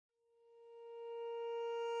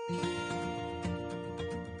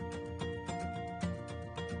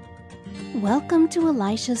Welcome to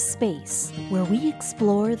Elisha's Space, where we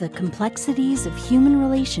explore the complexities of human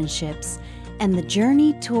relationships and the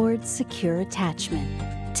journey towards secure attachment.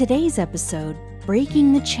 Today's episode,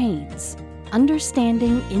 Breaking the Chains,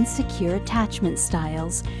 Understanding Insecure Attachment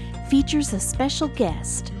Styles, features a special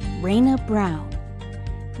guest, Raina Brown.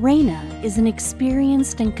 Raina is an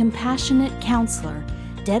experienced and compassionate counselor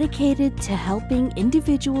dedicated to helping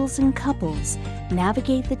individuals and couples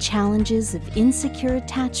navigate the challenges of insecure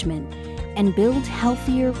attachment and build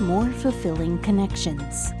healthier, more fulfilling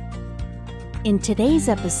connections. In today's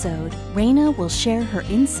episode, Raina will share her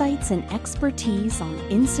insights and expertise on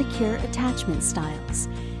insecure attachment styles,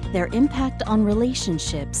 their impact on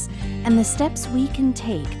relationships, and the steps we can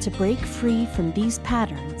take to break free from these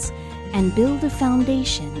patterns and build a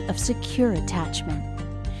foundation of secure attachment.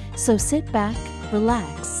 So sit back,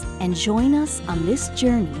 relax, and join us on this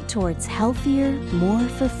journey towards healthier, more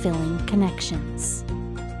fulfilling connections.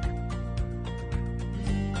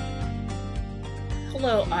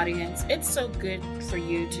 Hello, audience. It's so good for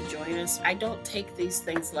you to join us. I don't take these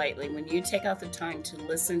things lightly. When you take out the time to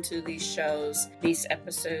listen to these shows, these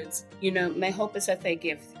episodes, my hope is that they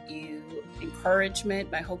give you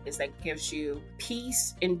encouragement. My hope is that it gives you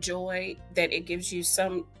peace and joy, that it gives you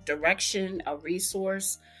some direction, a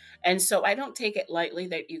resource. And so I don't take it lightly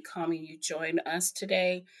that you come and you join us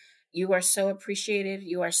today. You are so appreciated.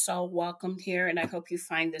 You are so welcomed here. And I hope you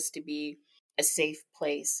find this to be a safe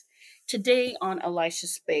place. Today on Elisha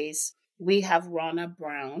Space, we have Raina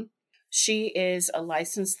Brown. She is a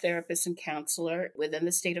licensed therapist and counselor within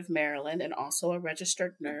the state of Maryland and also a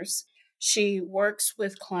registered nurse. She works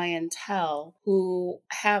with clientele who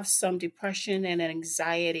have some depression and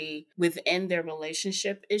anxiety within their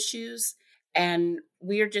relationship issues. And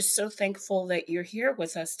we are just so thankful that you're here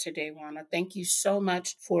with us today, Raina. Thank you so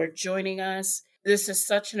much for joining us. This is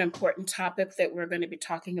such an important topic that we're going to be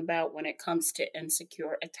talking about when it comes to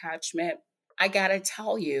insecure attachment. I got to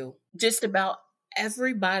tell you, just about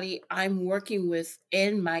everybody I'm working with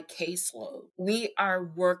in my caseload, we are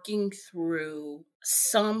working through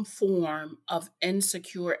some form of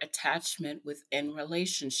insecure attachment within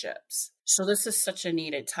relationships. So this is such a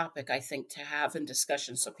needed topic, I think, to have in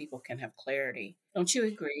discussion so people can have clarity. Don't you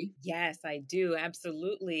agree? Yes, I do.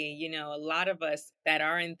 Absolutely. A lot of us that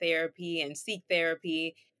are in therapy and seek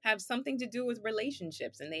therapy have something to do with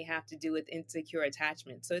relationships, and they have to do with insecure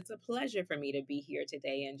attachment. So it's a pleasure for me to be here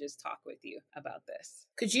today and just talk with you about this.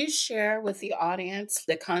 Could you share with the audience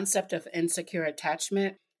the concept of insecure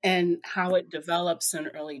attachment and how it develops in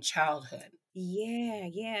early childhood?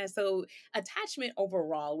 Yeah. So attachment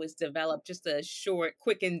overall was developed, just a short,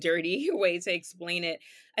 quick, and dirty way to explain it.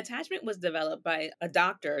 Attachment was developed by a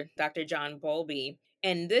doctor, Dr. John Bowlby.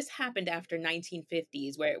 And this happened after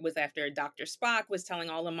 1950s, where it was after Dr. Spock was telling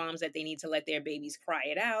all the moms that they need to let their babies cry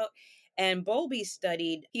it out. And Bowlby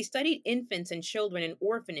studied infants and children in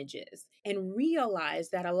orphanages and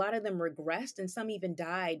realized that a lot of them regressed and some even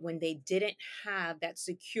died when they didn't have that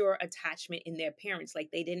secure attachment in their parents. Like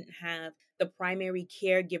they didn't have the primary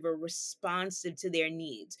caregiver responsive to their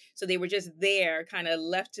needs. So they were just there, kind of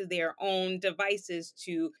left to their own devices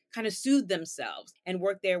to kind of soothe themselves and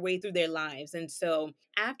work their way through their lives. And so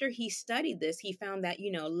after he studied this, he found that,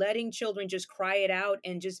 letting children just cry it out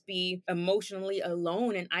and just be emotionally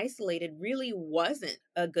alone and isolated really wasn't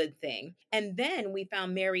a good thing. And then we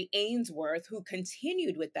found Mary Ainsworth, who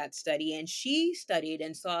continued with that study, and she studied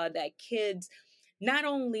and saw that kids not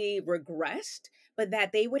only regressed, but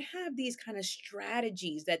that they would have these kind of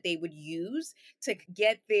strategies that they would use to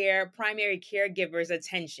get their primary caregiver's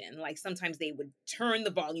attention. Like sometimes they would turn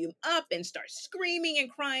the volume up and start screaming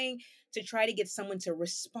and crying to try to get someone to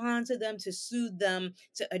respond to them, to soothe them,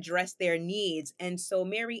 to address their needs. And so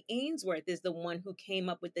Mary Ainsworth is the one who came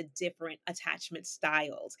up with the different attachment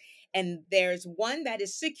styles. And there's one that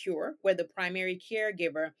is secure, where the primary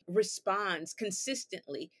caregiver responds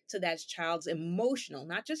consistently to that child's emotional,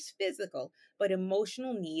 not just physical, but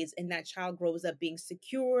emotional needs. And that child grows up being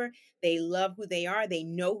secure. They love who they are. They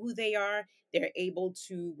know who they are. They're able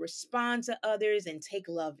to respond to others and take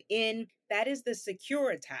love in. That is the secure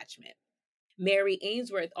attachment. Mary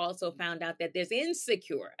Ainsworth also found out that there's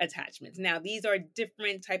insecure attachments. Now, these are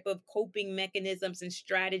different type of coping mechanisms and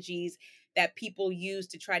strategies that people use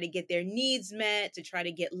to try to get their needs met, to try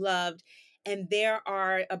to get loved. And there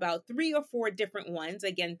are about 3 or 4 different ones.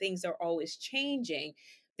 Again, things are always changing.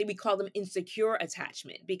 We call them insecure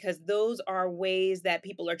attachment, because those are ways that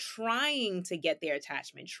people are trying to get their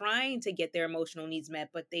attachment, trying to get their emotional needs met,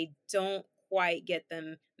 but they don't quite get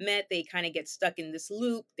them met. They kind of get stuck in this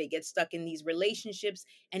loop. They get stuck in these relationships,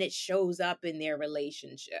 and it shows up in their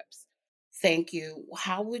relationships. Thank you.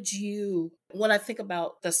 How would you, when I think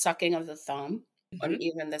about the sucking of the thumb and Hmm.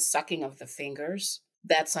 even the sucking of the fingers,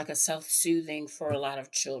 that's like a self-soothing for a lot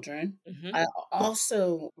of children. Hmm. I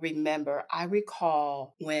also remember, I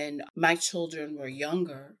recall when my children were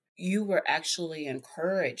younger, you were actually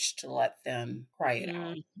encouraged to let them cry it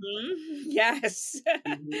out. Mhm. Yes.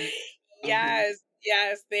 Mhm, mhm. Yes,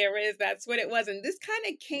 yes, there is. That's what it was. And this kind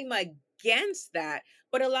of came against that,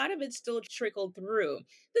 but a lot of it still trickled through.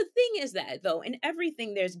 The thing is that though, in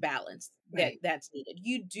everything there's balance Right, that's needed.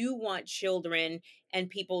 You do want children and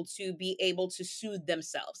people to be able to soothe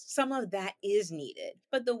themselves. Some of that is needed.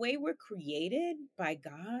 But the way we're created by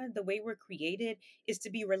God, the way we're created is to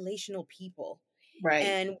be relational people.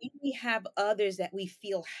 right, And we have others that we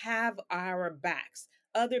feel have our backs,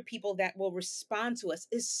 other people that will respond to us,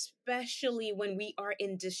 especially when we are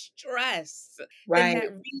in distress, then right. that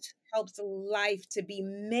really helps life to be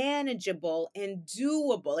manageable and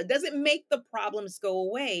doable. It doesn't make the problems go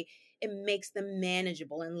away, it makes them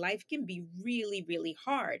manageable. And life can be really, really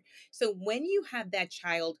hard. So when you have that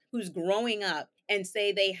child who's growing up and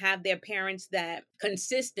say they have their parents that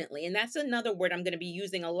consistently, and that's another word I'm going to be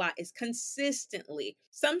using a lot, is consistently.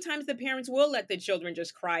 Sometimes the parents will let the children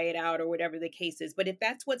just cry it out or whatever the case is. But if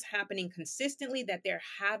that's what's happening consistently, that they're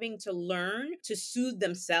having to learn to soothe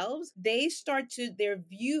themselves, they start to, their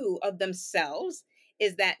view of themselves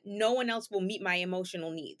is that no one else will meet my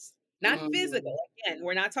emotional needs. Not physical. Mm, Again,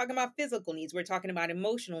 we're not talking about physical needs. We're talking about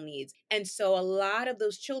emotional needs. And so a lot of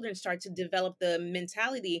those children start to develop the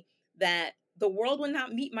mentality that the world will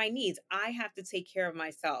not meet my needs. I have to take care of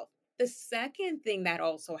myself. The second thing that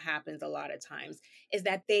also happens a lot of times is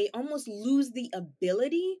that they almost lose the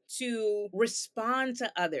ability to respond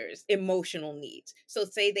to others' emotional needs. So,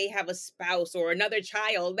 say they have a spouse or another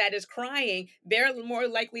child that is crying, they're more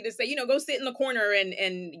likely to say, go sit in the corner and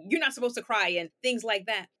you're not supposed to cry and things like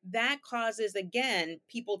that. That causes, again,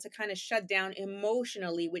 people to kind of shut down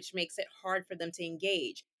emotionally, which makes it hard for them to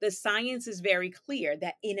engage. The science is very clear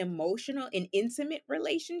that in intimate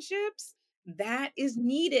relationships, that is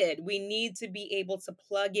needed. We need to be able to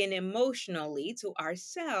plug in emotionally to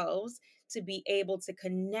ourselves to be able to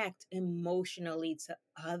connect emotionally to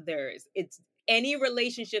others. It's any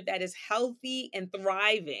relationship that is healthy and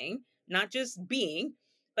thriving, not just being,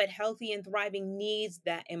 but healthy and thriving needs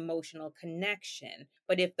that emotional connection.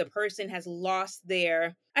 But if the person has lost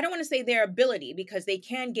their, I don't want to say their ability because they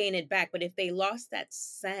can gain it back, but if they lost that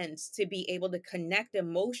sense to be able to connect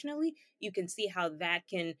emotionally, you can see how that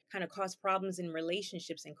can kind of cause problems in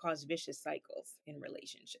relationships and cause vicious cycles in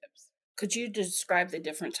relationships. could you describe the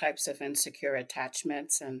different types of insecure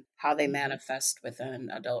attachments and how they Mhm. manifest within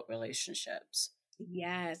adult relationships?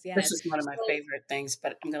 Yes, This yes. is one of my So, favorite things,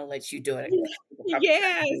 but I'm gonna let you do it. People probably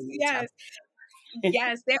yes, correct me yes. anytime.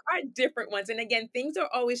 Yes, there are different ones. And again, things are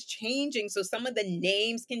always changing. So some of the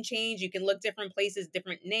names can change. You can look different places,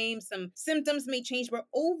 different names. Some symptoms may change. But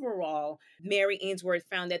overall, Mary Ainsworth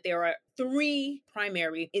found that there are three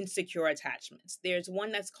primary insecure attachments. There's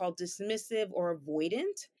one that's called dismissive or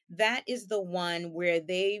avoidant. That is the one where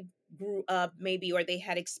they grew up maybe or they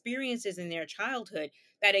had experiences in their childhood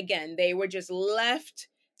that again they were just left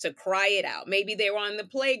to cry it out. Maybe they were on the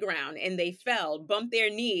playground and they fell, bumped their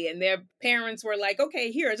knee, and their parents were like,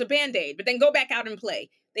 okay, here's a band aid, but then go back out and play.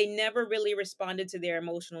 They never really responded to their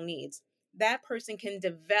emotional needs. That person can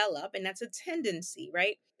develop, and that's a tendency,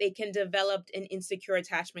 right? They can develop an insecure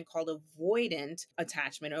attachment called avoidant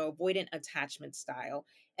attachment or avoidant attachment style.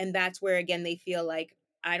 And that's where, again, they feel like,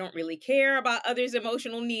 I don't really care about others'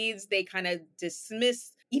 emotional needs. They kind of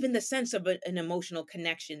dismiss even the sense of an emotional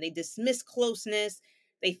connection. They dismiss closeness.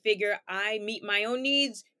 They figure I meet my own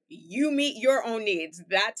needs, you meet your own needs.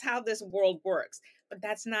 That's how this world works. But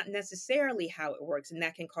that's not necessarily how it works. And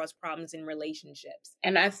that can cause problems in relationships.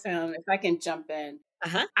 And I found, if I can jump in, Uh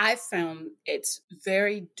huh. I found it's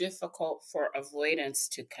very difficult for avoidance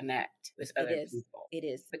to connect with It other is. people It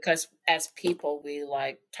is. because as people, we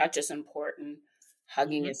like touch is important,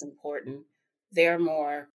 hugging Mm-hmm. is important. They're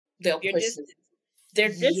more, Keep they'll your push distance. they're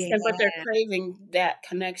Yeah. distant, but they're craving that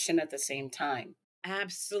connection at the same time.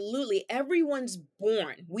 Absolutely. Everyone's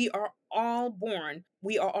born. We are all born.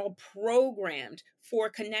 We are all programmed for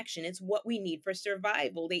connection. It's what we need for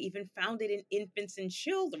survival. They even found it in infants and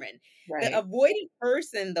children. The Right. avoidant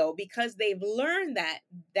person, though, because they've learned that,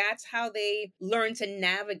 that's how they learn to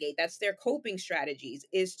navigate. That's their coping strategies,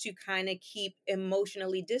 is to kind of keep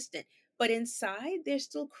emotionally distant. but inside they're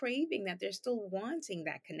still craving that, they're still wanting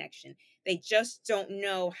that connection. They just don't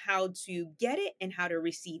know how to get it and how to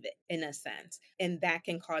receive it in a sense. And that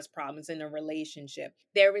can cause problems in a relationship.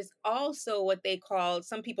 There is also what they call,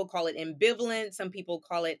 some people call it ambivalent, some people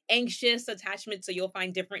call it anxious attachment. So you'll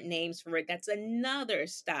find different names for it. That's another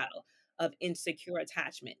style of insecure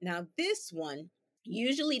attachment. Now, this one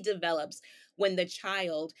usually develops when the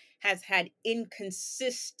child has had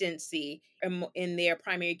inconsistency in their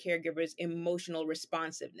primary caregiver's emotional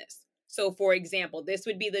responsiveness. So, for example, this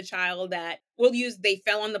would be the child that we'll use, they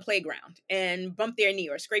fell on the playground and bumped their knee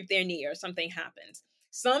or scraped their knee or something happens.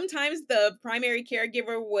 Sometimes the primary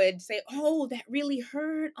caregiver would say, "Oh, that really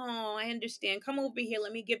hurt. Oh, I understand. Come over here.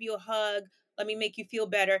 Let me give you a hug. Let me make you feel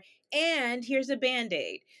better. And here's a band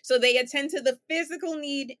aid." So they attend to the physical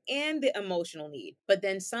need and the emotional need. But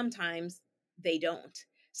then sometimes they don't.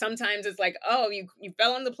 Sometimes it's like, "Oh, you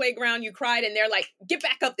fell on the playground, you cried," and they're like, "Get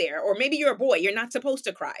back up there." Or maybe you're a boy, you're not supposed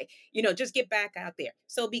to cry. Just get back out there.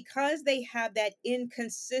 So because they have that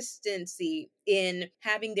inconsistency in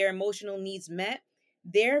having their emotional needs met,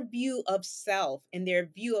 their view of self and their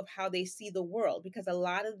view of how they see the world, because a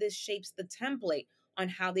lot of this shapes the template on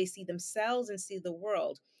how they see themselves and see the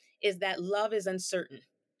world, is that love is uncertain.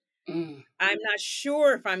 Mm. I'm not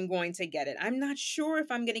sure if I'm going to get it. I'm not sure if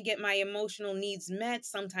I'm going to get my emotional needs met.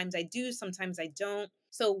 Sometimes I do, sometimes I don't.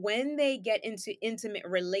 So when they get into intimate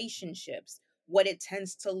relationships, what it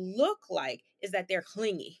tends to look like is that they're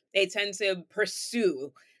clingy. They tend to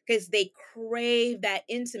pursue because they crave that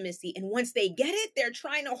intimacy. And once they get it, they're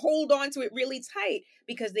trying to hold on to it really tight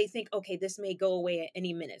because they think, okay, this may go away at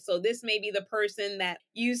any minute. So this may be the person that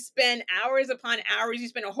you spend hours upon hours, you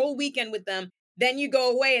spend a whole weekend with them. Then you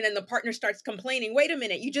go away and then the partner starts complaining. "Wait a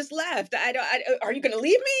minute, you just left. Are you going to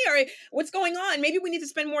leave me? Or what's going on? Maybe we need to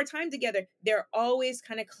spend more time together." They're always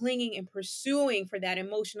kind of clinging and pursuing for that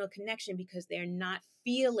emotional connection because they're not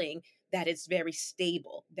feeling that it's very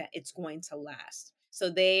stable, that it's going to last. So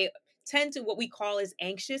they tend to what we call is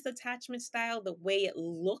anxious attachment style, the way it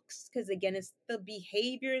looks, because again, it's the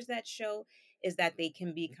behaviors that show is that they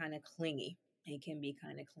can be kind of clingy. They can be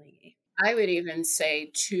kind of clingy. I would even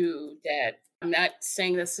say, too, that I'm not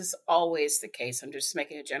saying this is always the case. I'm just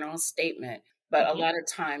making a general statement. But a Mhm. lot of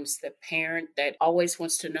times, the parent that always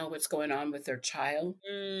wants to know what's going on with their child,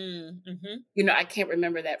 Mhm. I can't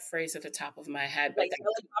remember that phrase at the top of my head, but Like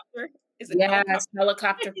helicopter? Is it yes, helicopter?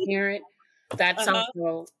 helicopter parent. That's Uh-huh.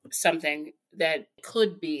 also something that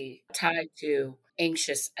could be tied to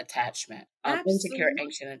anxious attachment, insecure Absolutely.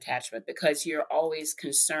 anxious attachment, because you're always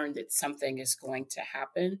concerned that something is going to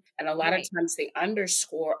happen. And a lot of Right. times, the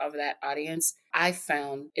underscore of that audience I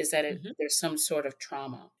found is that Mhm. there's some sort of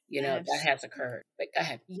trauma, that has Absolutely. occurred. But go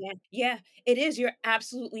ahead. Yeah, yeah, it is. You're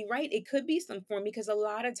absolutely right. It could be some form because a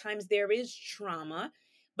lot of times there is trauma,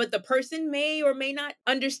 but the person may or may not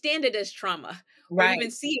understand it as trauma or Right.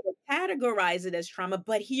 even see it or categorize it as trauma.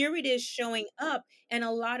 But here it is showing up. And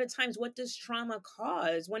a lot of times, what does trauma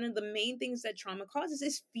cause? One of the main things that trauma causes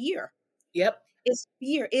is fear. Yep. Is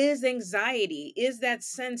fear, is anxiety, is that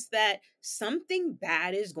sense that something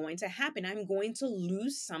bad is going to happen. I'm going to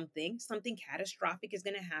lose something, something catastrophic is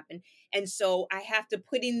going to happen. And so I have to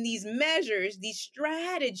put in these measures, these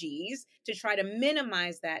strategies to try to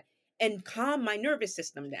minimize that and calm my nervous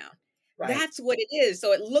system down. Right. That's what it is.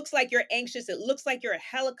 So it looks like you're anxious. It looks like you're a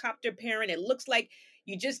helicopter parent. It looks like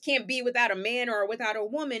you just can't be without a man or without a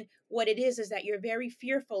woman. What it is that you're very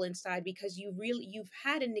fearful inside because you've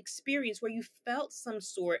had an experience where you felt some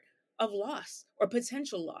sort of loss or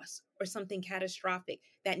potential loss or something catastrophic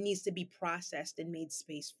that needs to be processed and made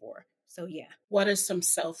space for. So yeah. What are some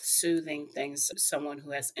self-soothing things someone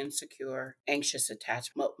who has insecure, anxious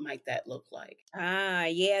attachment, what might that look like?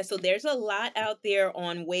 Yeah. So there's a lot out there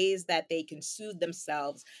on ways that they can soothe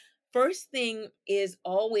themselves. First thing is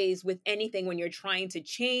always with anything when you're trying to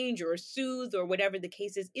change or soothe or whatever the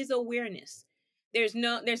case is awareness. There's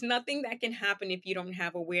nothing that can happen if you don't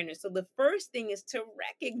have awareness. So the first thing is to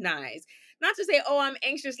recognize, not to say, "Oh, I'm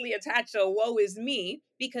anxiously attached, so woe is me,"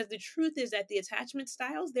 because the truth is that the attachment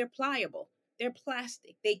styles, they're pliable. They're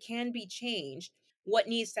plastic. They can be changed. What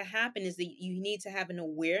needs to happen is that you need to have an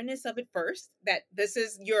awareness of it first, that this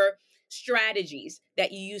is your strategies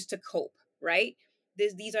that you use to cope, right?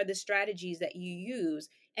 These are the strategies that you use,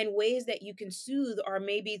 and ways that you can soothe are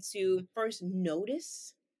maybe to first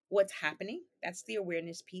notice what's happening. That's the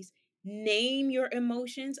awareness piece. Name your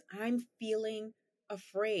emotions. I'm feeling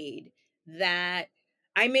afraid that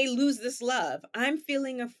I may lose this love. I'm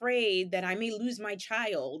feeling afraid that I may lose my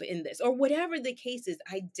child in this, or whatever the case is,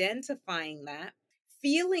 identifying that,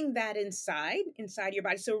 feeling that inside your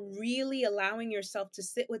body. So really allowing yourself to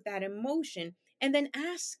sit with that emotion and then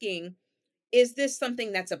asking, Is this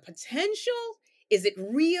something that's a potential? Is it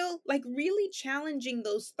real? Like really challenging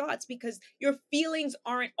those thoughts because your feelings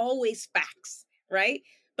aren't always facts, right?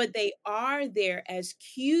 But they are there as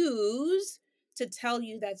cues to tell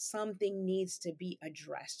you that something needs to be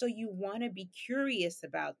addressed. So you want to be curious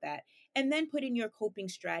about that and then put in your coping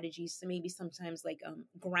strategies. So maybe sometimes like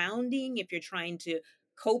grounding if you're trying to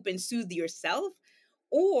cope and soothe yourself,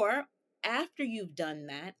 or after you've done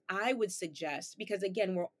that, I would suggest, because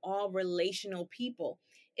again, we're all relational people,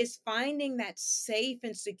 is finding that safe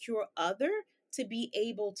and secure other to be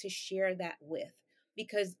able to share that with.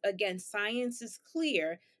 Because again, science is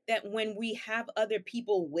clear that when we have other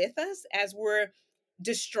people with us as we're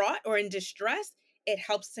distraught or in distress, it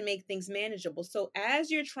helps to make things manageable. So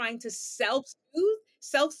as you're trying to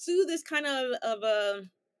self-soothe is kind of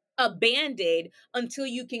a band-aid until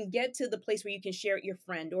you can get to the place where you can share it your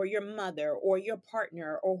friend or your mother or your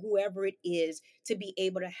partner or whoever it is to be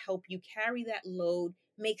able to help you carry that load,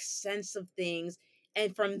 make sense of things.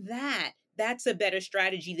 And from that, that's a better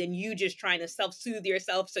strategy than you just trying to self-soothe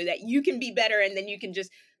yourself so that you can be better and then you can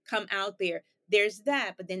just come out there. There's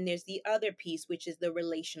that, but then there's the other piece, which is the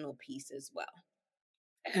relational piece as well.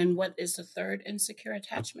 And what is the third insecure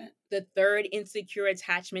attachment? The third insecure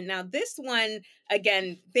attachment. Now, this one,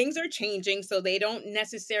 again, things are changing, so they don't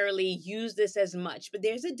necessarily use this as much, but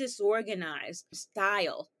there's a disorganized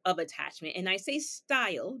style of attachment. And I say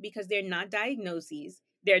style because they're not diagnoses,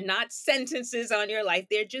 they're not sentences on your life,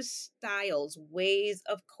 they're just styles, ways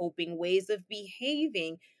of coping, ways of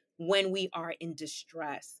behaving when we are in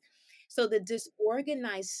distress. So, the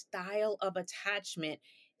disorganized style of attachment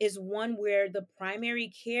is one where the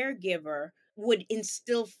primary caregiver would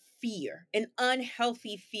instill fear, an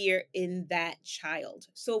unhealthy fear in that child.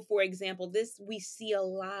 So, for example, this we see a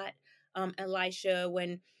lot, Elisha,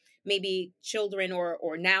 when maybe children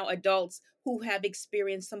or now adults who have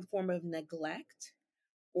experienced some form of neglect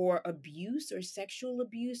or abuse or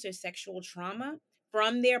sexual trauma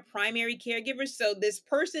from their primary caregivers. So, this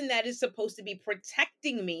person that is supposed to be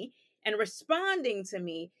protecting me and responding to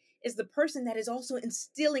me is the person that is also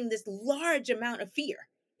instilling this large amount of fear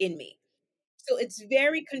in me. So it's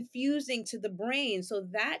very confusing to the brain. So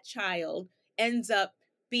that child ends up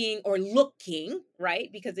being or looking,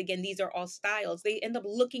 right? Because again, these are all styles. They end up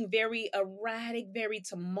looking very erratic, very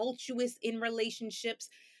tumultuous in relationships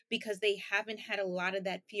because they haven't had a lot of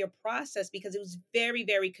that fear process because it was very,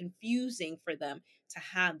 very confusing for them to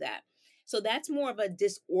have that. So that's more of a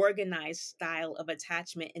disorganized style of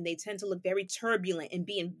attachment. And they tend to look very turbulent and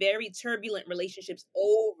be in very turbulent relationships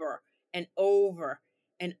over and over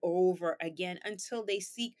and over again until they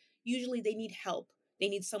seek, usually they need help. They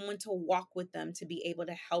need someone to walk with them to be able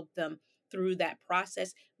to help them through that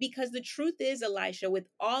process. Because the truth is, Elisha, with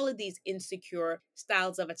all of these insecure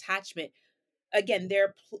styles of attachment, again,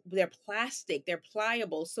 they're plastic, they're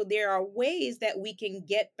pliable. So there are ways that we can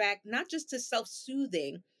get back not just to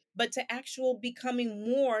self-soothing, but to actual becoming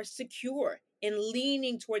more secure and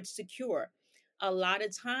leaning towards secure. A lot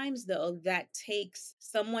of times, though, that takes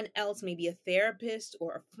someone else, maybe a therapist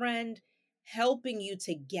or a friend, helping you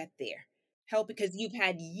to get there. Help because you've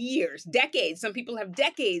had years, decades. Some people have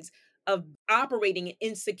decades of operating an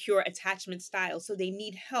insecure attachment style. So they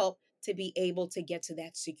need help to be able to get to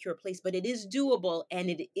that secure place. But it is doable and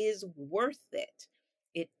it is worth it.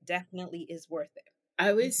 It definitely is worth it.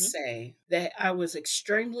 I would Mhm. say that I was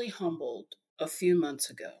extremely humbled a few months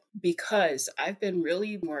ago because I've been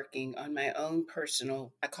really working on my own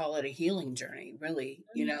personal, I call it a healing journey, really.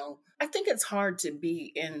 I think it's hard to be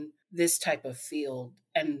in this type of field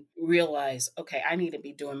and realize, okay, I need to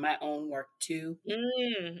be doing my own work too.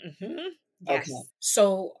 Mhm. Okay. Yes.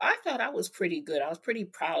 So I thought I was pretty good. I was pretty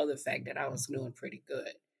proud of the fact that I was doing pretty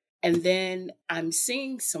good. And then I'm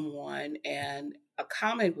seeing someone and a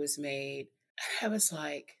comment was made. I was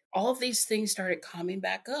like, all of these things started coming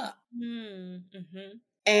back up. Mhm.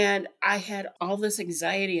 And I had all this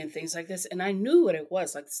anxiety and things like this. And I knew what it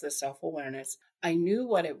was, like the self awareness. I knew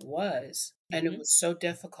what it was. And it Mhm. was so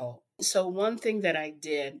difficult. So, one thing that I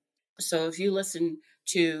did, so if you listen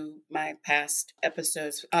to my past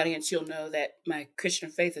episodes, audience, you'll know that my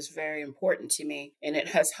Christian faith is very important to me. And it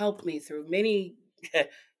has helped me through many,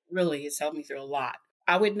 really, it's helped me through a lot.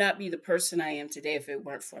 I would not be the person I am today if it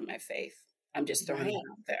weren't for my faith. I'm just throwing Right.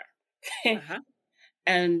 that out there. Uh-huh.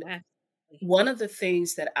 And Absolutely. one of the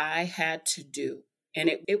things that I had to do, and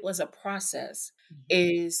it was a process, Mhm.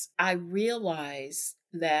 is I realized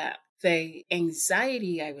that the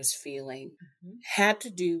anxiety I was feeling Mhm. had to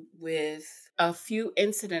do with a few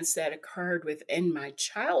incidents that occurred within my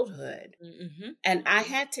childhood. Mhm. And I Mhm.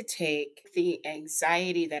 had to take the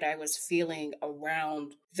anxiety that I was feeling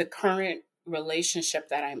around the current relationship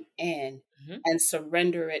that I'm in Hmm. and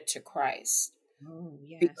surrender it to Christ, Oh,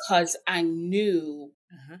 yes. because I knew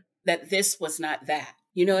Uh-huh. that this was not that.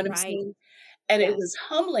 You know what I'm Right. saying? And it was Yes.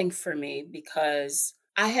 humbling for me because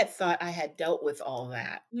I had thought I had dealt with all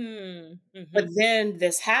that. Mm. But Hmm. then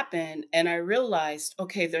this happened, and I realized,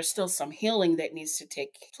 okay, there's still some healing that needs to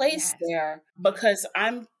take place Yes. there, Uh-huh. because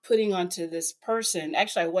I'm putting onto this person.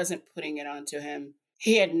 Actually, I wasn't putting it onto him.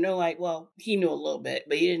 He had no idea. Well, he knew a little bit,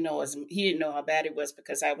 but he didn't know how bad it was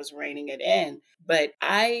because I was reining it in. But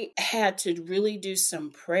I had to really do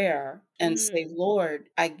some prayer and say, Mm. Lord,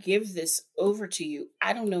 I give this over to you.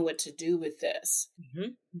 I don't know what to do with this.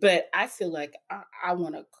 Hmm. But I feel like I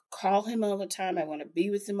want to call him all the time. I want to be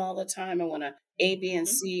with him all the time. I want to A, B, and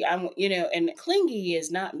Hmm. C. And clingy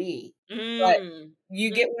is not me. But Mm. you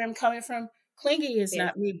Hmm. get where I'm coming from? Clingy is Yes.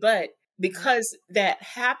 not me. But Uh-huh. because that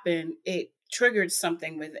happened, it triggered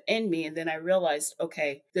something within me. And then I realized,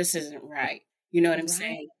 okay, this isn't right. You know what I'm Right.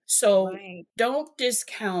 saying? So Right. don't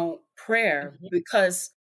discount prayer, Mhm.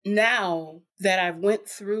 because now that I've went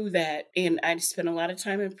through that, and I spent a lot of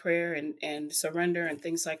time in prayer and surrender and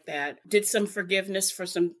things like that, did some forgiveness for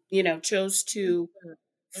some, chose to Mhm.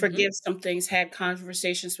 forgive some things, had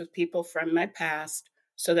conversations with people from my past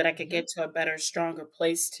so that I could Mhm. get to a better, stronger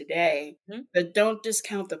place today. Mhm. But don't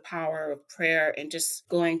discount the power of prayer and just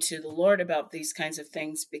going to the Lord about these kinds of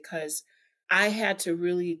things, because I had to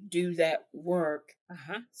really do that work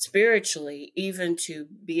Uh-huh. spiritually, even to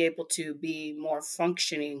be able to be more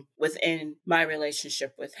functioning within my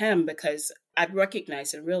relationship with him, because I'd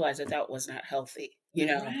recognize and realize that that was not healthy.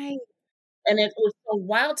 Right. And it was so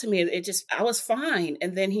wild to me. I was fine.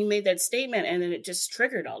 And then he made that statement, and then it just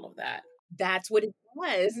triggered all of that. That's what it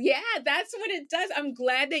does. Yeah, that's what it does. I'm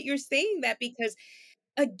glad that you're saying that because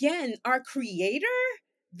again, our creator,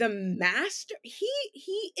 the master,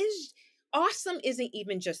 he is awesome isn't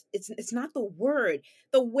even just it's not the word.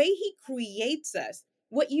 The way he creates us.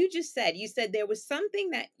 What you just said, you said there was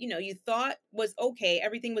something that, you thought was okay,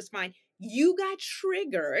 everything was fine. You got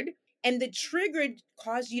triggered and the trigger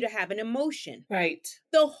caused you to have an emotion. Right.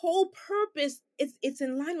 The whole purpose it's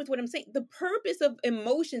in line with what I'm saying. The purpose of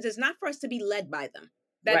emotions is not for us to be led by them.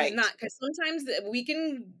 That is Right. not because sometimes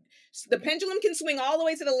the pendulum can swing all the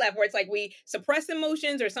way to the left where it's like we suppress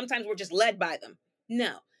emotions or sometimes we're just led by them.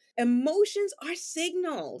 No, emotions are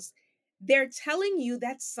signals. They're telling you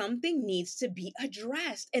that something needs to be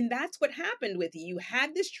addressed. And that's what happened with you. You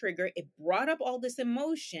had this trigger, it brought up all this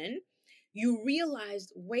emotion. You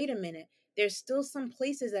realized, wait a minute, there's still some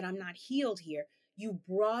places that I'm not healed here. You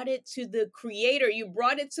brought it to the creator, you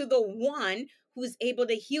brought it to the one who's able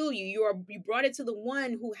to heal you. You brought it to the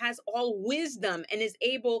one who has all wisdom and is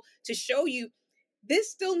able to show you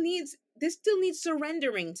this still needs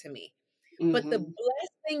surrendering to me. But the Hmm.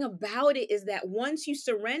 blessed thing about it is that once you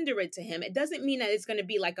surrender it to him, it doesn't mean that it's going to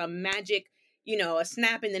be like a magic, a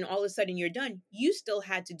snap and then all of a sudden you're done. You still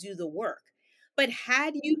had to do the work. But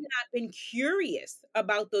had you not been curious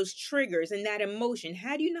about those triggers and that emotion,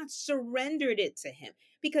 had you not surrendered it to him,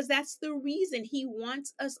 because that's the reason he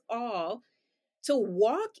wants us all to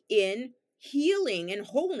walk in healing and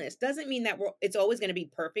wholeness. Doesn't mean that it's always going to be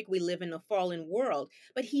perfect. We live in a fallen world,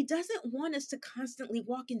 but he doesn't want us to constantly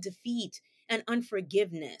walk in defeat and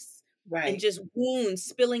unforgiveness and Right. just wounds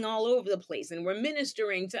spilling all over the place, and we're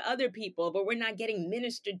ministering to other people but we're not getting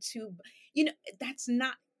ministered to. you know that's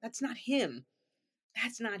not him.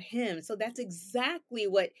 That's not him. So that's exactly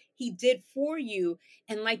what he did for you.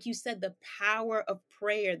 And like you said, the power of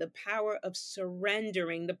prayer, the power of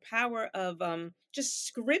surrendering, the power of just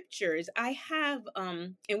scriptures. I have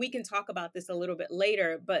and we can talk about this a little bit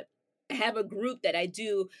later, but I have a group that I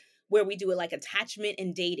do where we do it like attachment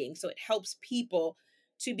and dating. So it helps people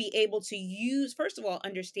to be able to use, first of all,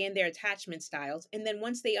 understand their attachment styles, and then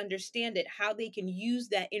once they understand it, how they can use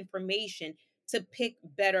that information to pick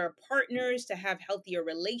better partners, to have healthier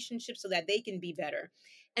relationships so that they can be better.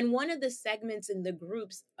 And one of the segments in the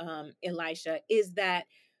groups, Elisha, is that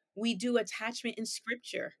we do attachment in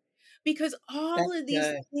scripture because all That's of these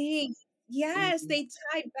good. things, yes, Hmm. they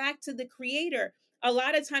tie back to the creator. A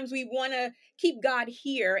lot of times we want to keep God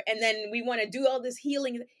here and then we want to do all this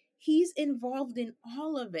healing. He's involved in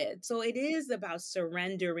all of it. So it is about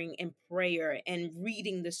surrendering in prayer and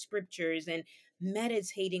reading the scriptures and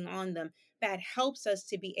meditating on them that helps us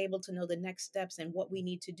to be able to know the next steps and what we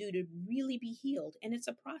need to do to really be healed. And it's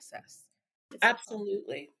a process. It's a process.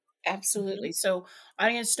 Absolutely. Mhm. Absolutely. So,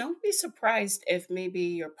 audience, don't be surprised if maybe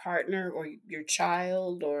your partner or your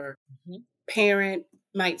child or Mhm. parent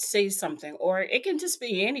might say something, or it can just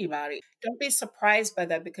be anybody. Don't be surprised by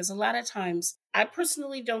that, because a lot of times I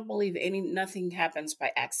personally don't believe nothing happens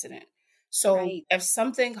by accident. So Right. if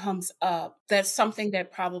something comes up, that's something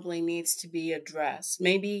that probably needs to be addressed.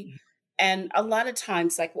 Maybe, and a lot of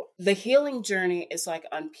times, like the healing journey is like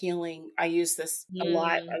unpeeling. I use this a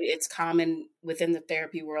lot. Mm. It's common within the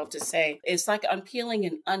therapy world to say it's like unpeeling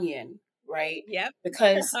an onion, right? Yep.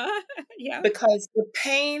 Because Yep. because the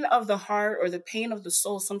pain of the heart or the pain of the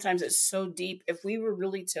soul sometimes is so deep. If we were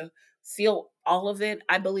really to feel all of it,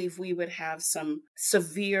 I believe we would have some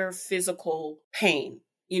severe physical pain.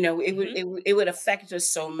 Mhm. It would affect us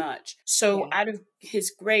so much. So Yeah. out of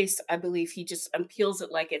his grace, I believe he just unpeels it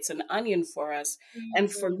like it's an onion for us. And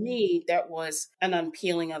for Mhm. me, that was an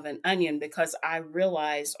unpeeling of an onion because I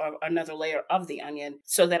realized, or another layer of the onion,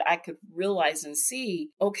 so that I could realize and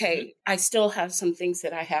see, Mhm. okay, I still have some things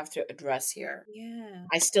that I have to address here. Yeah.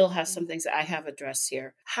 I still have Yeah. some things that I have addressed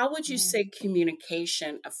here. How would you Yeah. say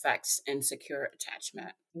communication affects insecure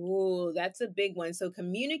attachment? Ooh, that's a big one. So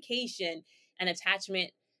communication and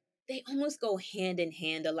attachment, they almost go hand in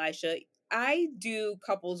hand, Elisha. I do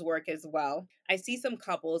couples work as well. I see some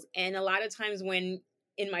couples, and a lot of times when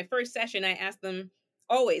in my first session, I ask them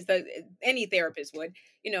always, any therapist would,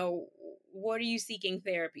 what are you seeking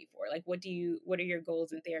therapy for? Like, what are your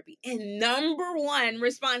goals in therapy? And number one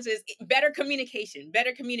response is better communication,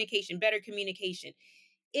 better communication, better communication.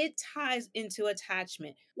 It ties into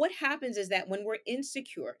attachment. What happens is that when we're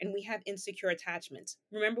insecure and we have insecure attachments,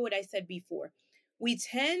 remember what I said before, we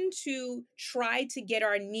tend to try to get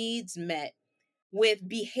our needs met with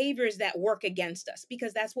behaviors that work against us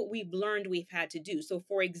because that's what we've learned we've had to do. So,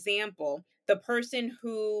 for example, the person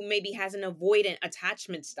who maybe has an avoidant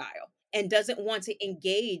attachment style and doesn't want to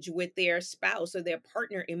engage with their spouse or their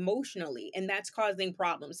partner emotionally, and that's causing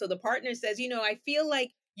problems. So, the partner says, I feel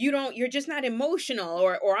like you're just not emotional,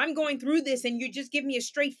 or I'm going through this and you just give me a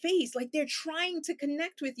straight face. Like they're trying to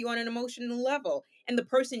connect with you on an emotional level, and the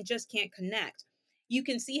person just can't connect. You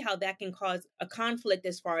can see how that can cause a conflict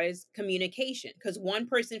as far as communication because one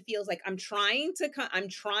person feels like I'm trying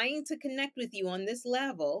to connect with you on this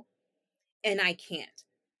level and I can't,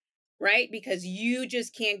 right? Because you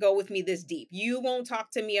just can't go with me this deep. You won't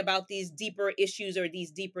talk to me about these deeper issues or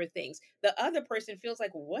these deeper things. The other person feels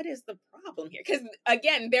like, what is the problem here? Because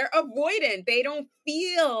again, they're avoidant. They don't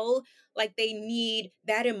feel like they need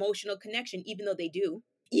that emotional connection, even though they do.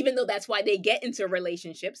 Even though that's why they get into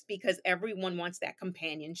relationships because everyone wants that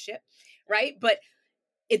companionship, right? But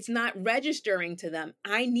it's not registering to them.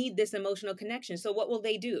 I need this emotional connection. So what will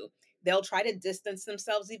they do? They'll try to distance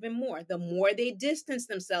themselves even more. The more they distance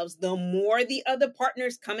themselves, the more the other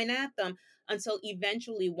partner's coming at them until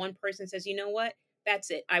eventually one person says, you know what?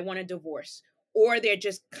 That's it. I want a divorce. Or they're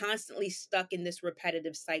just constantly stuck in this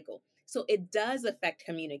repetitive cycle. So it does affect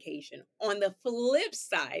communication. On the flip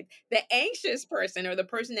side, the anxious person or the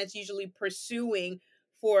person that's usually pursuing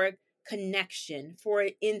for connection, for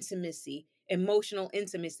intimacy, emotional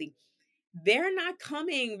intimacy, they're not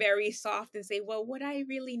coming very soft and say, well, what I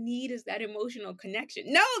really need is that emotional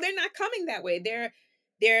connection. No, they're not coming that way.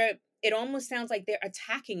 It almost sounds like they're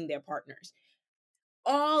attacking their partners,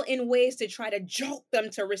 all in ways to try to jolt them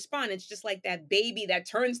to respond. It's just like that baby that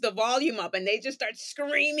turns the volume up and they just start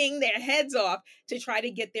screaming their heads off to try to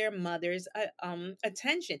get their mother's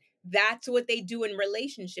attention. That's what they do in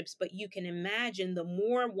relationships. But you can imagine the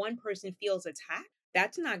more one person feels attacked,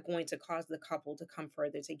 that's not going to cause the couple to come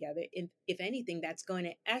further together. If anything, that's going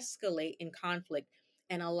to escalate in conflict.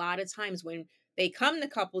 And a lot of times when they come to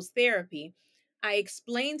couples therapy, I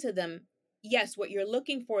explain to them, yes, what you're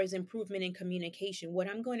looking for is improvement in communication. What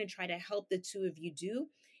I'm going to try to help the two of you do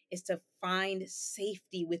is to find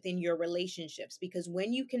safety within your relationships. Because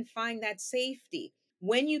when you can find that safety,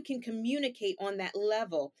 when you can communicate on that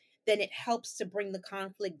level, then it helps to bring the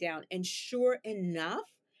conflict down. And sure enough,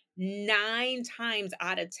 9 times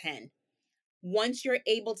out of 10, once you're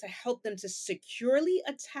able to help them to securely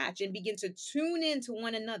attach and begin to tune into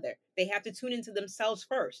one another, they have to tune into themselves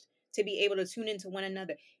first to be able to tune into one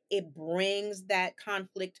another. It brings that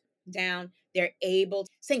conflict down. They're able to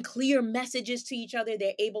send clear messages to each other.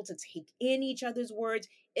 They're able to take in each other's words.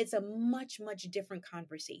 It's a much, much different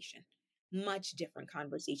conversation. Much different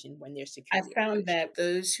conversation when they're I securely found attached.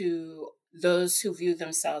 that those who view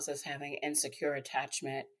themselves as having insecure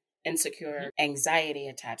attachment, Mhm. insecure anxiety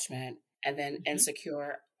attachment, and then Mhm.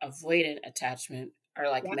 insecure avoidant attachment are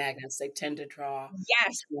like Yeah. magnets. They tend to draw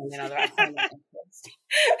Yes. to one another. I find that interesting.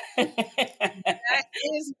 That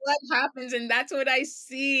is what happens, and that's what I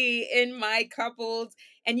see in my couples,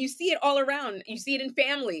 and you see it all around. You see it in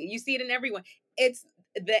family, you see it in everyone. It's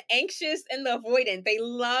the anxious and the avoidant. They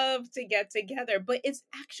love to get together, but it's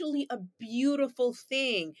actually a beautiful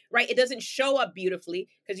thing, right? It doesn't show up beautifully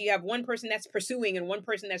because you have one person that's pursuing and one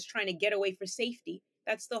person that's trying to get away for safety.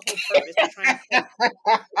 That's the whole purpose. They're trying to cope.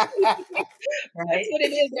 That's Right? what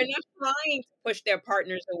it is. They're not trying to push their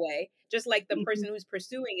partners away, just like the Mhm. person who's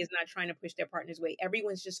pursuing is not trying to push their partners away.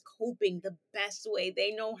 Everyone's just coping the best way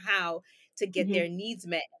they know how to get Mhm. their needs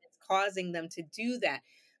met, and it's causing them to do that.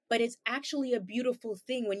 But it's actually a beautiful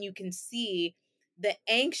thing when you can see the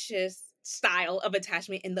anxious style of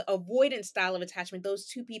attachment and the avoidant style of attachment. Those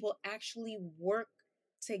two people actually work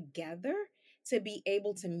together to be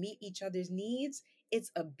able to meet each other's needs.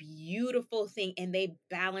 It's a beautiful thing, and they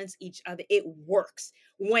balance each other. It works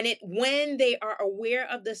when they are aware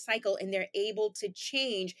of the cycle and they're able to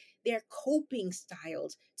change their coping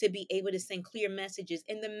styles to be able to send clear messages.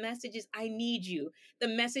 And the message is, I need you. The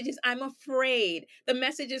message is, I'm afraid. The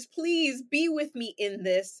message is, please be with me in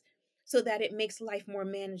this, so that it makes life more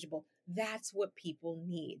manageable. That's what people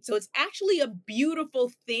need. So it's actually a beautiful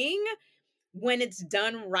thing when it's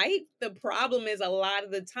done right. The problem is, a lot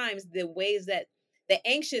of the times, the ways that the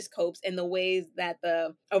anxious copes and the ways that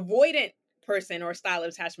the avoidant person or style of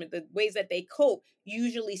attachment, the ways that they cope,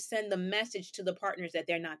 usually send the message to the partners that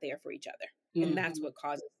they're not there for each other. And that's Mhm. what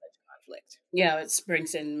causes such conflict. Yeah, it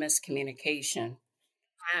brings in miscommunication.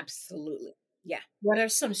 Absolutely. Yeah. What are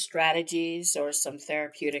some strategies or some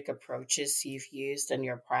therapeutic approaches you've used in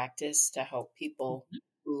your practice to help people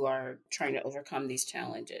who are trying to overcome these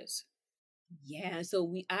challenges? Yeah, so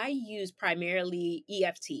we I use primarily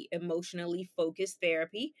EFT, emotionally focused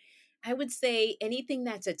therapy. I would say anything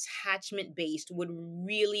that's attachment based would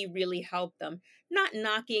really, really help them. Not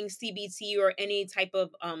knocking CBT or any type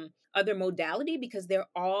of other modality, because they're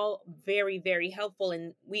all very, very helpful,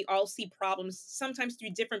 and we all see problems sometimes through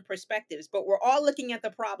different perspectives, but we're all looking at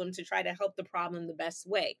the problem to try to help the problem the best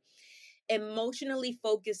way. Emotionally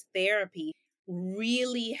focused therapy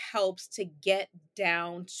really helps to get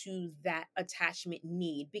down to that attachment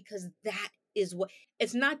need, because that is what,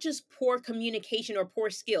 it's not just poor communication or poor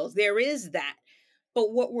skills. There is that,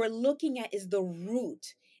 but what we're looking at is the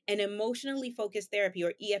root. And emotionally focused therapy,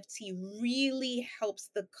 or EFT, really helps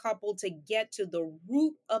the couple to get to the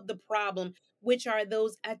root of the problem, which are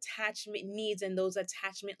those attachment needs and those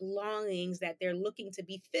attachment longings that they're looking to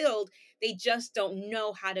be filled. They just don't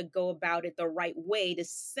know how to go about it the right way to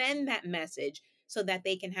send that message so that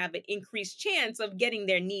they can have an increased chance of getting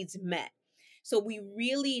their needs met. So we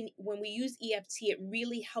really, when we use EFT, it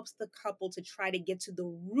really helps the couple to try to get to the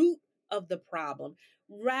root of the problem,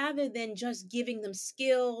 rather than just giving them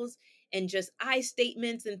skills and just I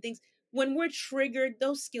statements and things. When we're triggered,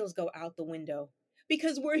 those skills go out the window,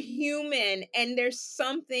 because we're human and there's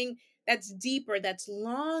something that's deeper, that's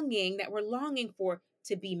longing, that we're longing for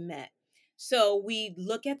to be met. So we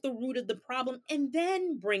look at the root of the problem and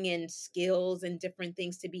then bring in skills and different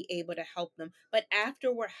things to be able to help them. But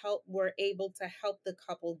after we're able to help the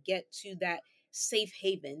couple get to that safe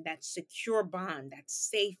haven, that secure bond, that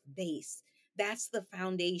safe base. That's the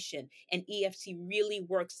foundation. And EFT really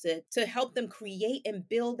works to help them create and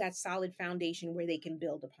build that solid foundation where they can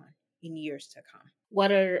build upon in years to come.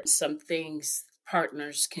 What are some things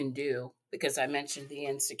partners can do? Because I mentioned the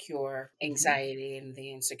insecure Mhm. anxiety and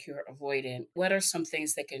the insecure avoidant. What are some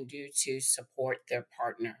things they can do to support their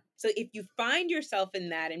partner? So if you find yourself in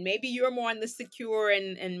that, and maybe you're more on the secure,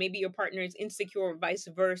 and maybe your partner is insecure or vice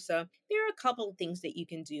versa, there are a couple of things that you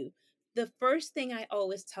can do. The first thing I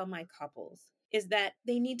always tell my couples is that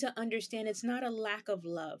they need to understand it's not a lack of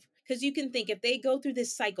love. Because you can think, if they go through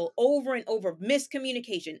this cycle over and over,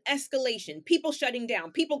 miscommunication, escalation, people shutting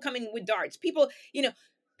down, people coming with darts,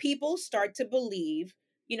 people start to believe,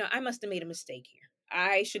 I must have made a mistake here.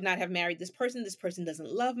 I should not have married this person. This person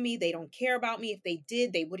doesn't love me. They don't care about me. If they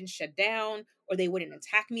did, they wouldn't shut down, or they wouldn't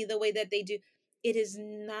attack me the way that they do. It is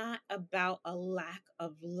not about a lack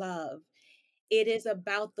of love. It is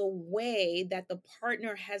about the way that the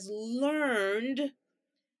partner has learned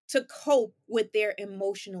to cope with their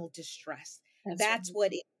emotional distress. That's That's right.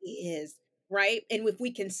 what it is, right? And if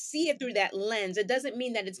we can see it through that lens, it doesn't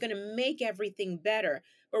mean that it's going to make everything better,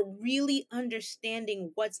 but really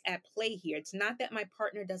understanding what's at play here. It's not that my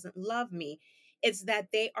partner doesn't love me, it's that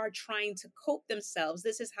they are trying to cope themselves.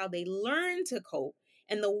 This is how they learn to cope.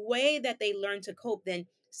 And the way that they learn to cope then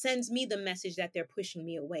sends me the message that they're pushing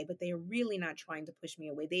me away, but they are really not trying to push me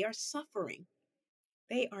away. They are suffering.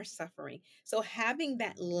 They are suffering. So having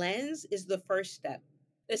that lens is the first step.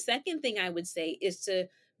 The second thing I would say is to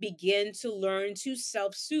begin to learn to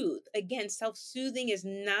self soothe. Again, self soothing is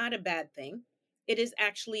not a bad thing. It is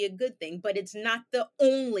actually a good thing, but it's not the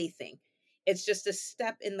only thing. It's just a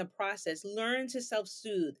step in the process. Learn to self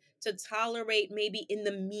soothe, to tolerate maybe in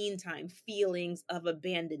the meantime feelings of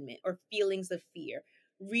abandonment or feelings of fear.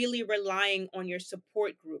 Really relying on your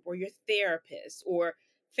support group or your therapist, or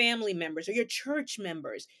family members or your church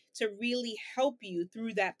members to really help you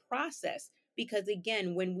through that process. Because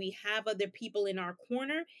again, when we have other people in our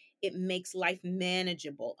corner, it makes life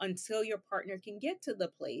manageable until your partner can get to the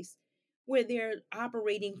place where they're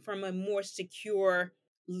operating from a more secure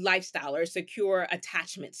lifestyle or secure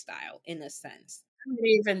attachment style in a sense. I would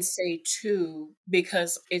even say too,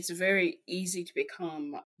 because it's very easy to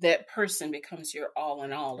become that person becomes your all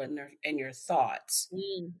in all in your thoughts.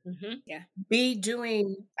 Yeah. Be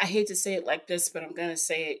doing, I hate to say it like this, but I'm gonna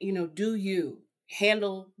say it, do you.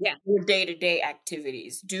 Handle Yeah. your day-to-day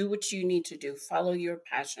activities. Do what you need to do. Follow your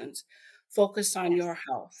passions. Focus on Yes. your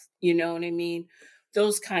health. You know what I mean?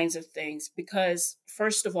 Those kinds of things. Because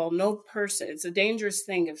first of all, no person, it's a dangerous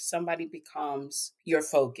thing if somebody becomes your You're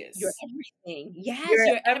focus. everything. Yes, You're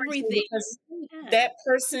you're everything everything. because Yeah. that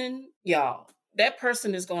person, y'all, that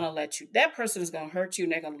person is going to that person is going to hurt you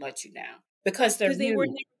and they're going to let you down because they're Because they were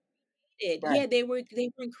you. created. Right. Yeah, they weren't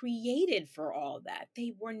created for all that.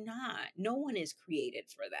 They were not. No one is created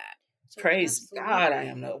for that. So Praise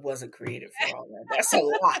absolutely. God, wasn't created for all that. That's a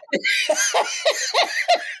lot.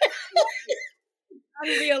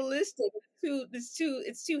 Unrealistic. It's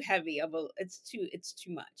too heavy of a it's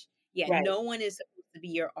too much. Yeah, Right. no one is supposed to be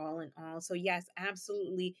your all in all. So yes,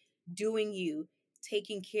 absolutely doing you,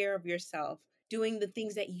 taking care of yourself, doing the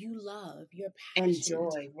things that you love, you're passionate.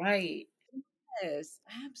 Enjoy. Right. Yes,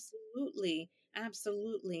 absolutely.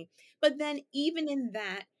 Absolutely. But then even in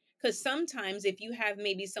that, because sometimes if you have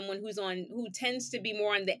maybe someone who tends to be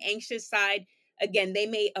more on the anxious side, again, they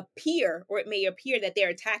may appear or it may appear that they're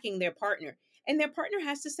attacking their partner. And their partner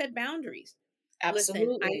has to set boundaries. Listen, I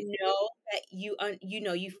Absolutely. know that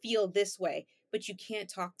you feel this way, but you can't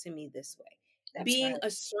talk to me this way. That's Being right.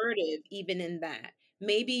 assertive, even in that.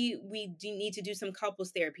 Maybe we do need to do some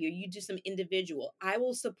couples therapy or you do some individual. I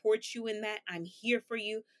will support you in that. I'm here for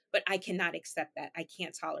you, but I cannot accept that. I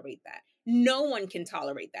can't tolerate that. No one can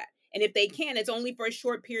tolerate that. And if they can, it's only for a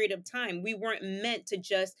short period of time. We weren't meant to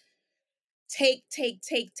just take.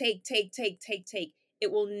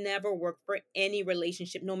 It will never work for any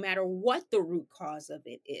relationship, no matter what the root cause of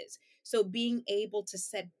it is. So, being able to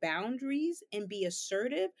set boundaries and be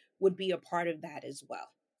assertive would be a part of that as well.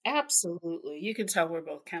 Absolutely. You can tell we're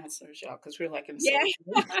both counselors, y'all, because we're like in the Yeah. same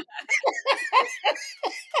room.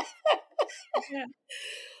 Yeah.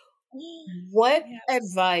 What Yeah.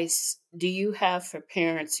 advice do you have for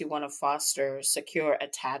parents who want to foster secure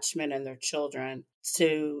attachment in their children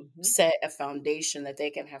to Mhm. set a foundation that they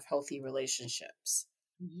can have healthy relationships?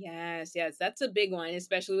 Yes, yes, that's a big one,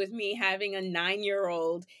 especially with me having a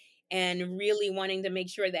 9-year-old and really wanting to make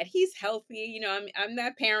sure that he's healthy. I'm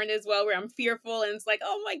that parent as well where I'm fearful and it's like,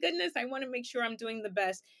 oh my goodness, I want to make sure I'm doing the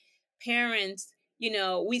best. Parents,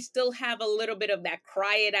 we still have a little bit of that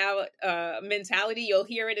cry it out mentality. You'll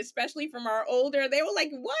hear it, especially from our older. They were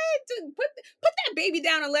like, "What? Put that baby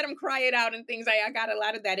down and let him cry it out," and things. I got a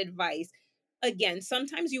lot of that advice. Again,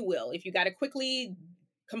 sometimes you will. If you got to quickly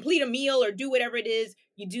complete a meal or do whatever it is,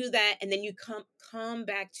 you do that, and then you come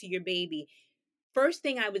back to your baby. First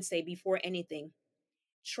thing I would say before anything,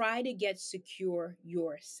 try to get secure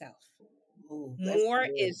yourself. Ooh, that's More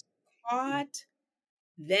good. is taught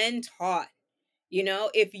than taught.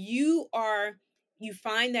 If you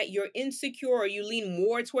find that you're insecure or you lean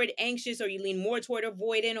more toward anxious or you lean more toward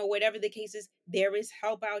avoidant or whatever the case is, there is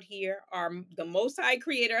help out here. The Most High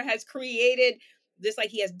Creator has created, just like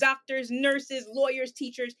He has doctors, nurses, lawyers,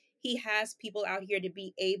 teachers. He has people out here to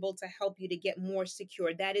be able to help you to get more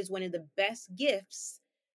secure. That is one of the best gifts.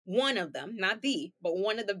 One of them, not the, but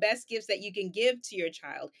one of the best gifts that you can give to your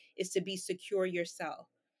child is to be secure yourself.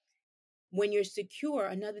 When you're secure,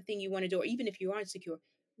 another thing you want to do, or even if you aren't secure,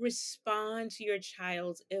 respond to your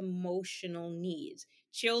child's emotional needs.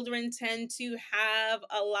 Children tend to have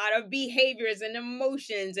a lot of behaviors and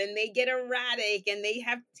emotions, and they get erratic and they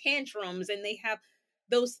have tantrums and they have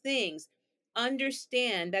those things.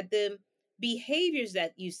 Understand that the behaviors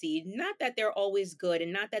that you see, not that they're always good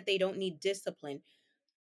and not that they don't need discipline,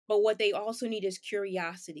 but what they also need is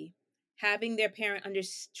curiosity. Having their parent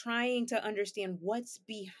trying to understand what's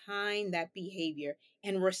behind that behavior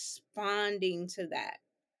and responding to that.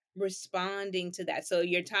 Responding to that. So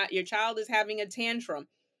your child is having a tantrum.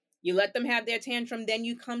 You let them have their tantrum, then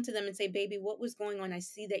you come to them and say, "Baby, what was going on? I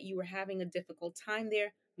see that you were having a difficult time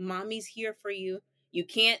there. Mommy's here for you. You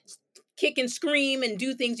can't kick and scream and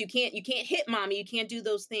do things. You can't hit mommy. You can't do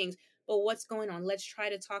those things. But what's going on? Let's try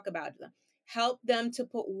to talk about them. Help them to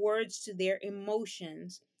put words to their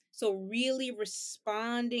emotions." So really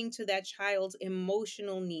responding to that child's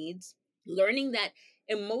emotional needs, learning that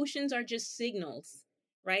emotions are just signals,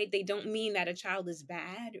 right? They don't mean that a child is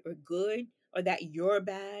bad or good or that you're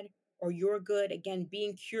bad or you're good. Again,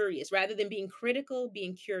 being curious rather than being critical,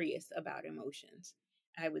 being curious about emotions,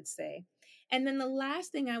 I would say. And then the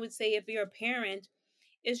last thing I would say, if you're a parent,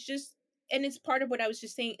 is just, and it's part of what I was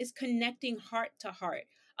just saying, is connecting heart to heart.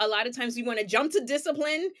 A lot of times we want to jump to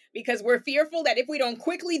discipline because we're fearful that if we don't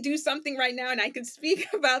quickly do something right now, and I can speak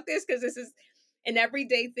about this because this is an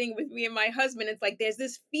everyday thing with me and my husband. It's like there's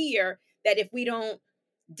this fear that if we don't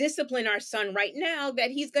discipline our son right now, that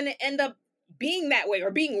he's going to end up being that way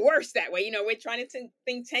or being worse that way. We're trying to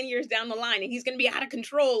think 10 years down the line and he's going to be out of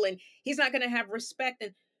control and he's not going to have respect.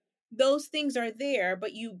 And those things are there,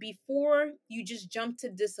 but before you just jump to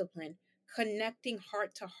discipline, connecting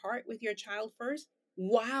heart to heart with your child first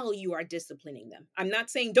while you are disciplining them. I'm not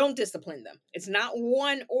saying don't discipline them. It's not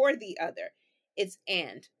one or the other. It's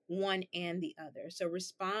one and the other. So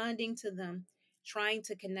responding to them, trying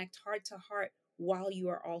to connect heart to heart while you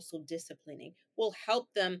are also disciplining will help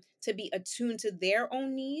them to be attuned to their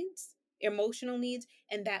own needs, emotional needs,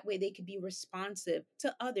 and that way they could be responsive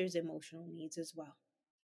to others' emotional needs as well.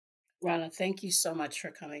 Rana, thank you so much for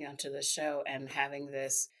coming onto the show and having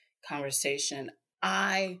this conversation.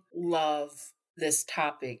 I love this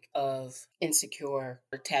topic of insecure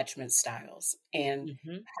attachment styles and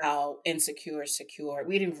how insecure, secure.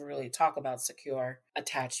 We didn't really talk about secure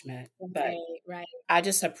attachment, but right. I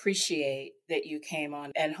just appreciate that you came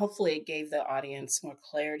on, and hopefully it gave the audience more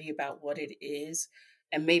clarity about what it is.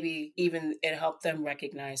 And maybe even it helped them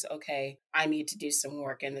recognize, okay, I need to do some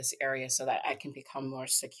work in this area so that I can become more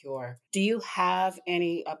secure. Do you have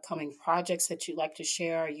any upcoming projects that you'd like to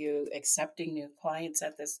share? Are you accepting new clients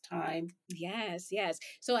at this time? Yes.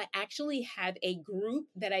 So I actually have a group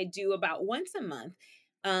that I do about once a month.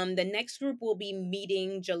 The next group will be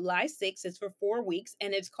meeting July 6th. It's for 4 weeks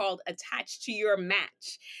and it's called Attached to Your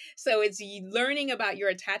Match. So it's learning about your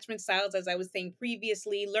attachment styles, as I was saying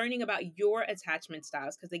previously, learning about your attachment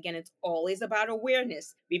styles. Because again, it's always about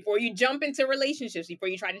awareness before you jump into relationships, before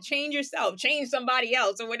you try to change yourself, change somebody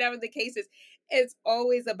else, or whatever the case is. It's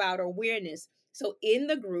always about awareness. So in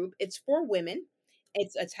the group, it's for women.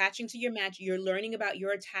 It's attaching to your match. You're learning about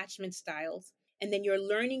your attachment styles. And then you're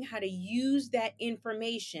learning how to use that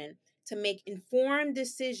information to make informed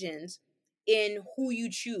decisions in who you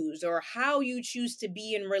choose or how you choose to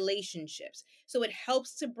be in relationships. So it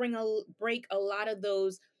helps to break a lot of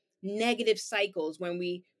those negative cycles when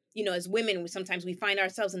we, as women, sometimes we find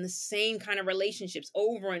ourselves in the same kind of relationships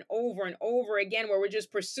over and over and over again, where we're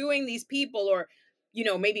just pursuing these people, or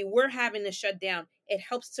maybe we're having to shut down. It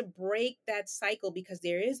helps to break that cycle because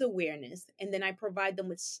there is awareness. And then I provide them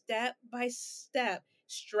with step-by-step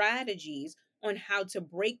strategies on how to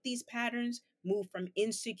break these patterns, move from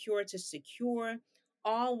insecure to secure,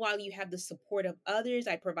 all while you have the support of others.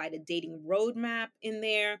 I provide a dating roadmap in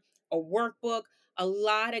there, a workbook, a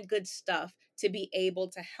lot of good stuff to be able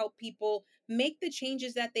to help people make the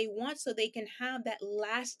changes that they want so they can have that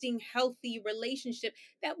lasting, healthy relationship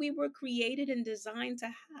that we were created and designed to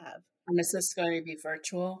have. And is this going to be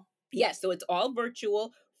virtual? Yes, so it's all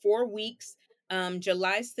virtual, 4 weeks,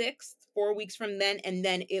 July 6th, 4 weeks from then, and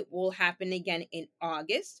then it will happen again in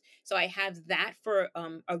August. So I have that for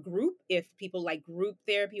a group, if people like group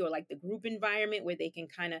therapy or like the group environment where they can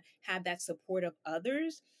kind of have that support of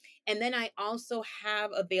others. And then I also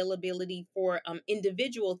have availability for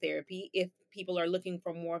individual therapy if people are looking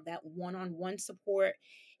for more of that one-on-one support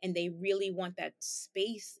and they really want that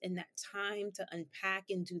space and that time to unpack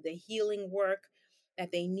and do the healing work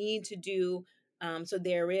that they need to do. So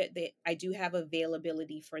I do have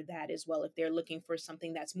availability for that as well if they're looking for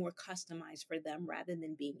something that's more customized for them rather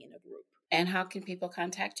than being in a group. And how can people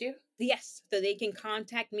contact you? Yes, so they can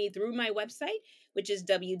contact me through my website, which is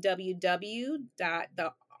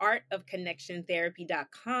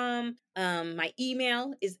www.theartofconnectiontherapy.com. My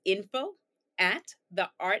email is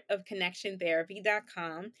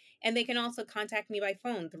info@theartofconnectiontherapy.com. And they can also contact me by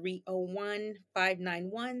phone,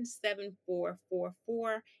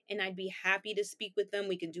 301-591-7444. And I'd be happy to speak with them.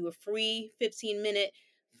 We can do a free 15-minute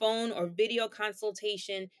phone or video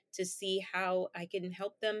consultation to see how I can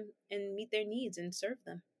help them and meet their needs and serve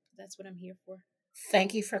them. That's what I'm here for.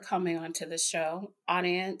 Thank you for coming on to the show.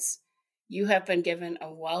 Audience, you have been given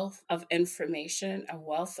a wealth of information, a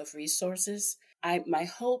wealth of resources. My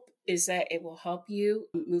hope is that it will help you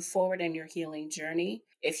move forward in your healing journey.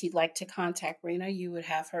 If you'd like to contact Rena, you would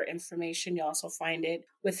have her information. You'll also find it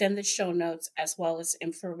within the show notes, as well as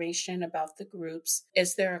information about the groups.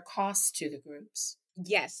 Is there a cost to the groups?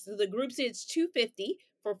 Yes. So the groups, it's $250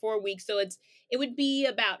 for 4 weeks. So it would be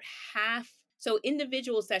about half. So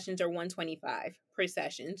individual sessions are $125 per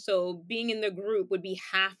session. So being in the group would be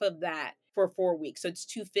half of that for 4 weeks. So it's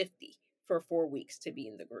 $250 for 4 weeks to be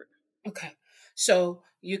in the group. Okay. So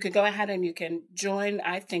you could go ahead and you can join.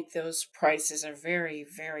 I think those prices are very,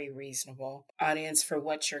 very reasonable. Audience, for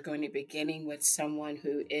what you're going to be beginning with someone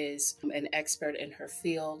who is an expert in her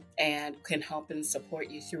field and can help and support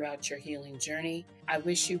you throughout your healing journey. I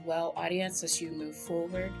wish you well, audience, as you move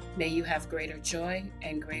forward. May you have greater joy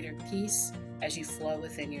and greater peace as you flow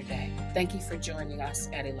within your day. Thank you for joining us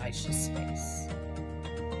at Elisha's Space.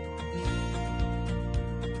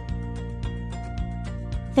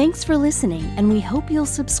 Thanks for listening, and we hope you'll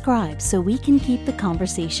subscribe so we can keep the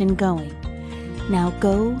conversation going. Now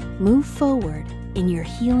go, move forward in your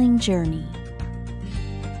healing journey.